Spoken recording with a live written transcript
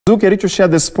Kericho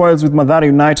shared the spoils with Mathare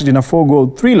United in a 4-goal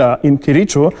thriller in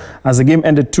Kericho as the game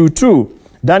ended 2-2.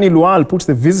 Danny Lual put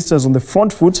the visitors on the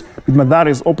front foot with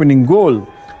Mathare's opening goal.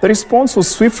 The response was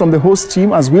swift from the host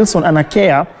team as Wilson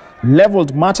Anakea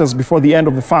leveled matters before the end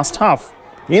of the first half.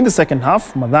 In the second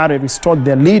half, Mathare restored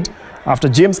their lead after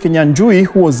James Kenyanjui,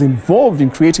 who was involved in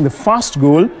creating the first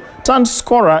goal, turned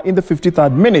scorer in the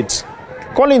 53rd minute.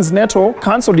 Collins Neto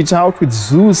cancelled it out with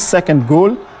Zoo's second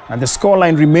goal, and the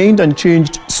scoreline remained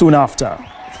unchanged soon after.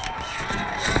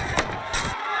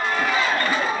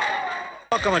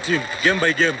 Kama team, game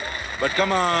by game, but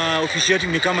kama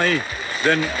officiating ni kama hii,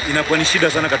 then inakuwa ni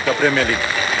shida sana katika Premier League.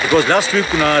 Because last week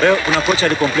kuna coach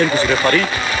ali complain kuhusu referee.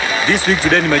 This week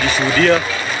today nimejishuhudia.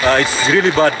 It's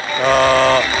really bad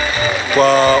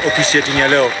kwa officiating ya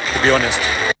leo, to be honest.